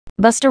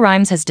Busta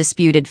Rhymes has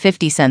disputed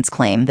 50 Cent's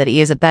claim that he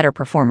is a better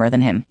performer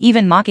than him,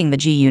 even mocking the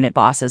G-Unit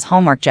boss's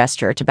hallmark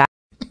gesture to back.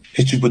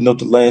 Hit you with no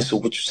delay, so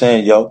what you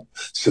saying, yo?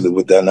 Silly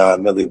with that 9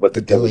 milli, what the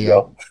deal,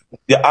 yo?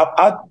 Yeah,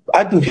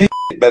 I do his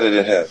better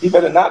than him. He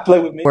better not play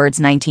with me. Words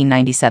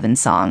 1997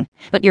 song,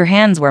 but your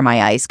hands where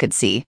my eyes could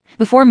see,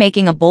 before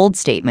making a bold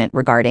statement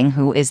regarding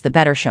who is the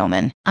better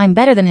showman. I'm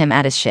better than him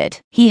at his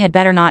shit. He had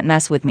better not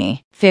mess with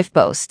me. Fifth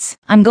boasts,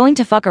 I'm going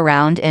to fuck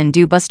around and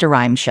do Busta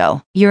Rhymes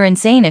show. You're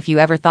insane if you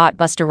ever thought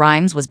Busta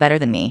Rhymes was better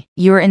than me.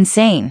 You're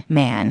insane,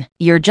 man.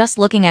 You're just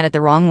looking at it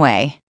the wrong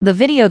way. The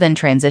video then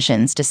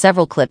transitions to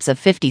several clips of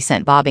 50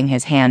 Cent bobbing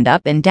his hand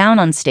up and down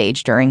on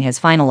stage during his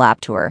final lap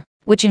tour,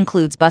 which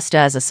includes Busta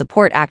as a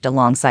support act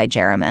alongside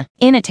Jeremy.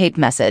 In a taped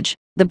message,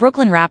 the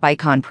Brooklyn rap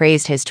icon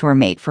praised his tour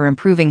mate for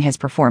improving his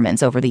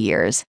performance over the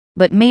years,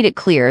 but made it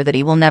clear that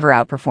he will never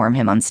outperform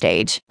him on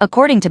stage.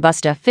 According to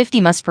Busta,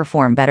 50 must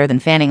perform better than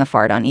fanning a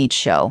fart on each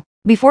show,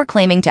 before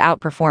claiming to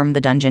outperform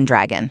the Dungeon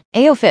Dragon.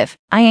 Ayo Fif,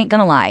 I ain't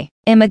gonna lie.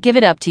 I'ma give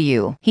it up to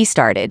you, he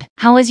started.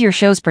 How is your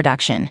show's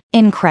production?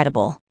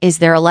 Incredible. Is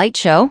there a light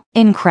show?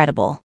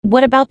 Incredible.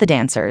 What about the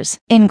dancers?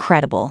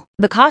 Incredible.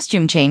 The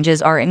costume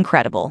changes are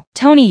incredible.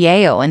 Tony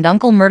Yayo and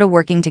Uncle Murda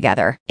working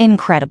together.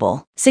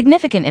 Incredible.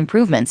 Significant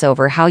improvements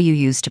over how you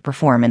used to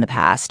perform in the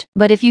past.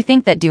 But if you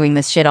think that doing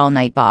this shit all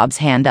night Bob's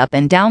hand up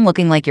and down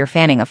looking like you're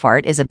fanning a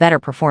fart is a better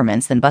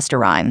performance than Busta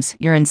Rhymes,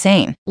 you're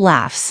insane.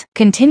 Laughs.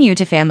 Continue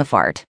to fan the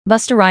fart.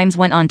 Busta Rhymes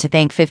went on to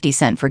thank 50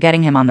 Cent for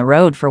getting him on the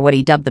road for what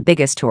he dubbed the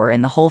biggest tour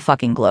in the whole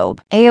fucking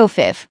globe. Ayo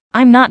Fif,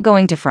 I'm not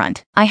going to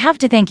front. I have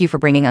to thank you for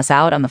bringing us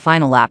out on the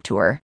final lap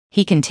tour.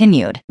 He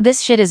continued,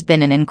 this shit has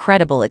been an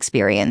incredible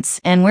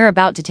experience, and we're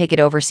about to take it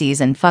overseas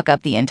and fuck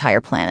up the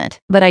entire planet.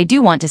 But I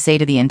do want to say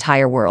to the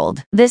entire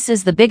world, this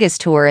is the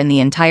biggest tour in the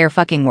entire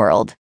fucking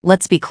world.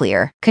 Let's be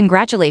clear.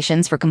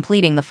 Congratulations for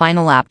completing the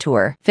final lap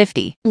tour,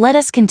 50. Let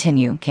us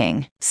continue,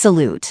 King.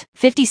 Salute.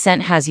 50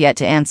 Cent has yet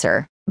to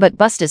answer, but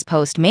Busta's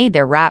post made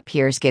their rap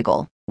peers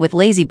giggle, with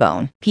Lazy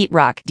Bone, Pete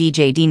Rock,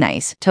 DJ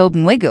D-Nice, Tobe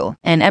Nwiggu,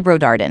 and Ebro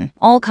Darden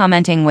all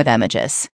commenting with emojis.